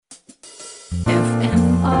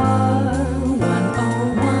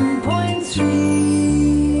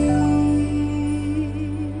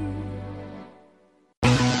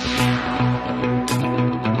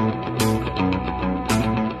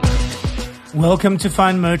Welcome to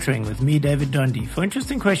Fine Motoring with me, David Dondi. For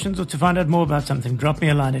interesting questions or to find out more about something, drop me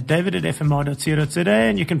a line at david@fmr.co.za,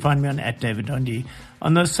 and you can find me on @DavidDondi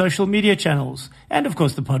on those social media channels, and of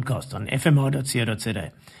course the podcast on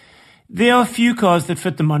fmr.co.za. There are few cars that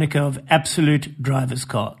fit the moniker of absolute driver's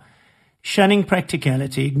car, shunning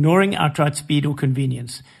practicality, ignoring outright speed or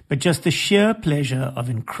convenience, but just the sheer pleasure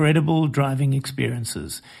of incredible driving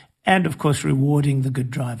experiences, and of course rewarding the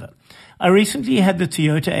good driver. I recently had the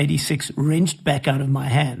Toyota 86 wrenched back out of my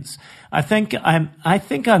hands. I think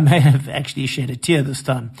I may have actually shed a tear this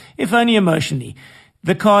time, if only emotionally.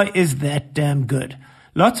 The car is that damn good.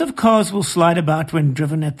 Lots of cars will slide about when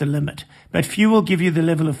driven at the limit, but few will give you the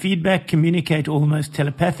level of feedback, communicate almost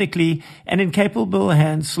telepathically, and in capable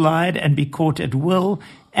hands slide and be caught at will,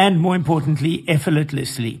 and more importantly,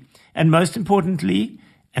 effortlessly. And most importantly,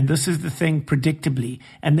 and this is the thing, predictably,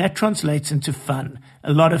 and that translates into fun,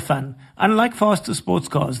 a lot of fun. Unlike faster sports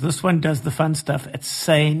cars, this one does the fun stuff at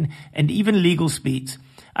sane and even legal speeds.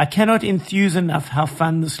 I cannot enthuse enough how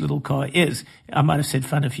fun this little car is. I might have said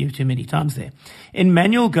fun a few too many times there. In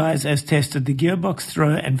manual guise as tested, the gearbox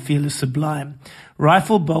throw and feel is sublime.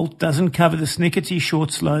 Rifle bolt doesn't cover the snickety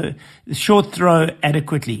short throw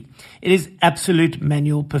adequately. It is absolute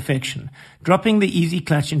manual perfection. Dropping the easy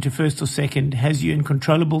clutch into first or second has you in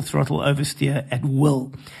controllable throttle oversteer at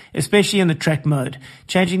will, especially in the track mode,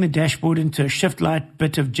 changing the dashboard into a shift light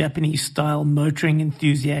bit of Japanese-style motoring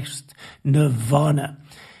enthusiast nirvana.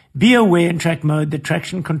 Be aware in track mode that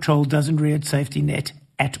traction control doesn't rear its safety net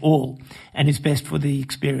at all and is best for the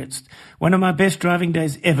experienced. One of my best driving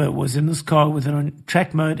days ever was in this car with it on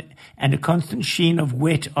track mode and a constant sheen of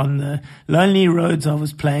wet on the lonely roads I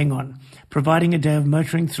was playing on, providing a day of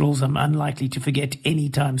motoring thrills I'm unlikely to forget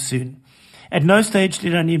anytime soon. At no stage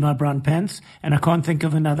did I need my brown pants, and I can't think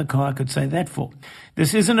of another car I could say that for.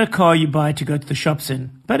 This isn't a car you buy to go to the shops in,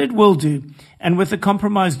 but it will do. And with a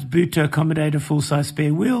compromised boot to accommodate a full-size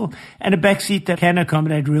spare wheel and a back seat that can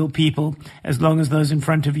accommodate real people, as long as those in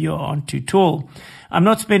front of you aren't too tall. I'm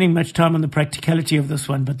not spending much time on the practicality of this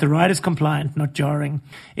one, but the ride is compliant, not jarring.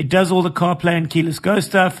 It does all the CarPlay and keyless go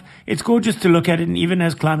stuff. It's gorgeous to look at and even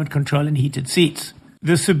has climate control and heated seats.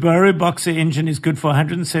 The Subaru Boxer engine is good for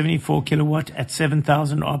 174 kilowatt at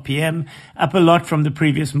 7,000 RPM, up a lot from the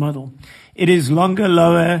previous model. It is longer,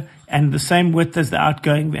 lower, and the same width as the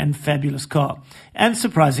outgoing and fabulous car. And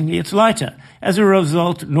surprisingly, it's lighter. As a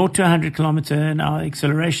result, 0 to 100 km/h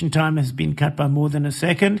acceleration time has been cut by more than a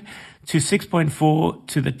second to 6.4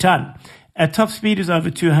 to the ton. At top speed is over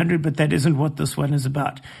 200, but that isn't what this one is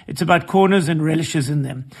about. It's about corners and relishes in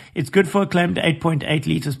them. It's good for a claimed 8.8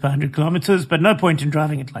 liters per 100 kilometers, but no point in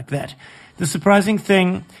driving it like that. The surprising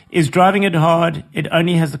thing is driving it hard, it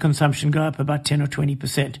only has the consumption go up about 10 or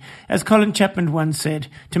 20%. As Colin Chapman once said,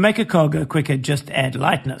 to make a car go quicker, just add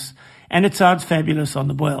lightness. And it sounds fabulous on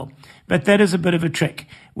the boil. But that is a bit of a trick.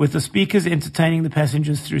 With the speakers entertaining the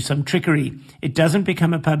passengers through some trickery, it doesn't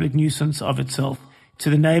become a public nuisance of itself to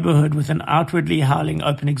the neighborhood with an outwardly howling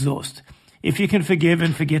open exhaust. If you can forgive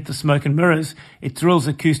and forget the smoke and mirrors, it thrills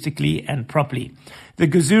acoustically and properly. The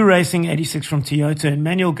Gazoo Racing 86 from Toyota in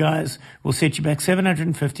manual guise will set you back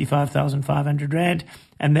 755,500 Rand,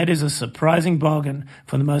 and that is a surprising bargain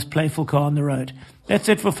for the most playful car on the road. That's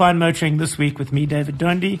it for Fine Motoring this week with me, David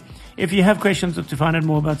Dondi. If you have questions or to find out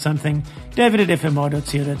more about something,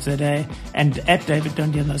 david@fmr.co.za and @David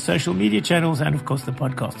Dondi on those social media channels, and of course the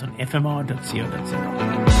podcast on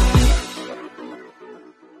fmr.co.za.